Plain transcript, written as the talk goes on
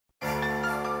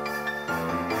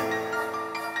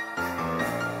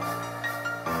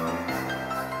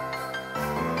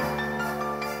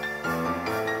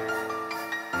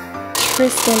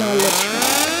Tristan on the track.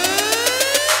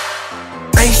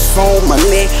 Ice on my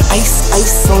neck,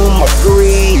 ice on my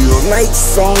grill.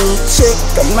 Nights on check,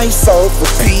 I'm nice off a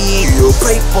peel.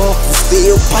 Pipe off the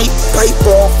steel, pipe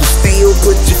off the steel.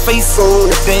 Put your face on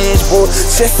the dashboard,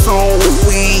 chef on the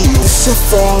wheel. The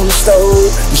chef on the stove,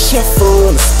 the chef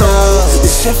on the stove. The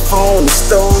chef on the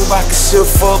stove, I can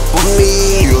chef up a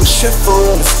meal. Chef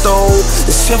on the stove,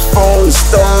 the chef on the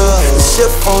stove. The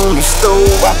chef on the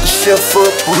stove, I can chef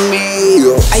up a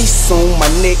meal. Ice on my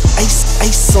neck,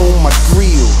 ice on my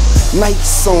grill.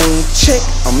 Nights on check,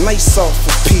 I'm nice off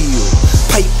a peel.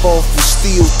 Pipe off the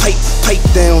steel, pipe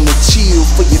down the chill.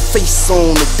 For your face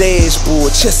on the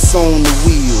dashboard, chest on the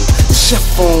wheel. The chef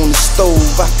on the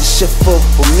stove, I can chef up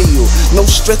a meal. No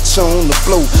stretch on the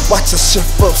blow, watch I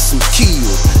chef up some kill.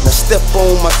 Now step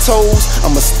on my toes,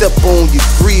 I'ma step on your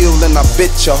grill. And I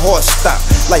bet your heart stop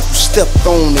like you stepped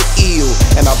on the eel.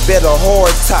 And I bet a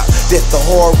hard top that the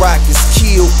hard rock is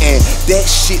killed. And that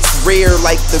shit's rare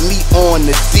like the meat on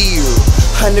the deer.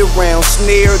 100-round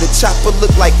snare, the chopper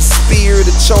look like a spear.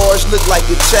 The charge look like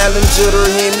a challenger, the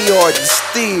Hemi hard to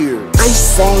steer.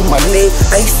 Ice on my neck,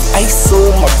 ice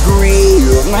on my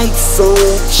grill. Nights on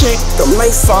check, I'm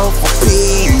nice off a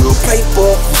peel. Pipe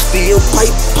off the steel,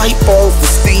 pipe off the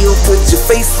steel. Put your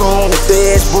face on the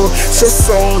dashboard, chest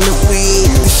on the wheel.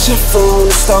 The chef on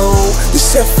the stove, the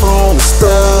chef on the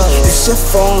stove. The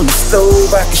chef on the stove,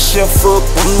 I can chef up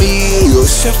a meal.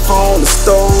 Chef on the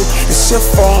stove, the chef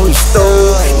on the stove.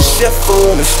 The chef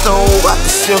on the stove, I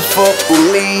can chef up a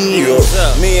meal.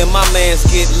 Me and my mans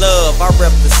get love, I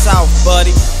rep the South,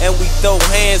 buddy. And we throw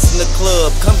hands in the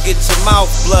club, come get your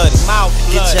mouth bloody.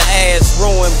 Get your ass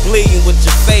ruined, bleeding with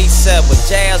your face severed.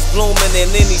 Jazz blooming in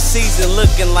any season,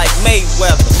 looking like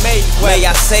Mayweather. May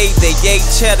I say that yay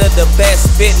cheddar the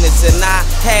best business. And I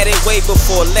had it way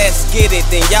before let's get it.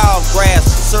 Then y'all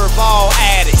grasp, serve all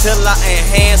addicts. Till I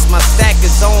enhance, my stack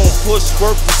is on. Push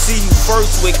work to see you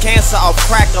first with cancer, I'll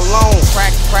crack alone.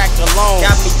 Crack alone.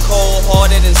 Got me cold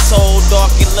hearted and soul dark.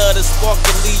 You love to spark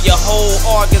and leave your whole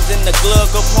organs in the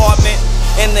glove compartment.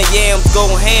 And the yams go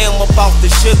ham about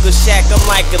the sugar shack. I'm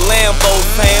like a Lambo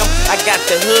fam, I got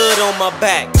the hood on my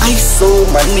back. Ice on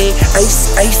my neck,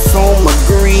 ice on my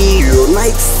grill.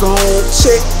 Nights on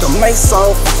check, I'm nice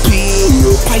off a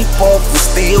peel. Pipe off the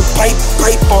steel, pipe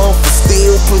off the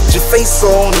steel. Put your face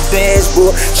on the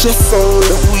dashboard, chef on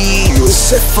the wheel. The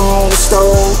chef on the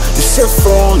stove, the chef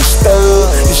on the stove.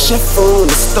 The chef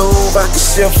on the stove, I can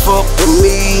chef up a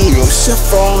meal. Chef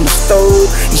on the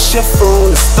stove, the chef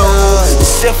on the stove. The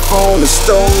chef on the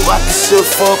stove, I can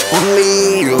chef up a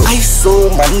meal. Ice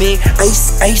on my neck,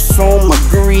 ice on my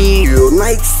grill.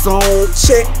 Nights on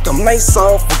check, I'm nice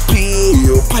off a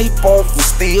peel. Pipe off the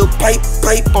steel,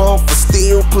 pipe off the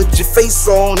steel. Put your face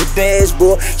on the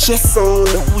dashboard, chef on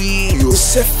the wheel. The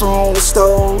chef on the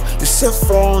stove, the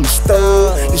chef on the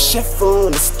stove. The chef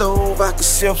on the stove, I can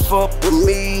chef up a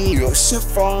meal.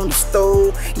 Chef on the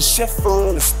stove, the chef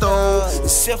on the stove. The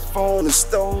chef on the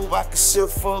stove, I can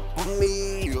chef up a meal.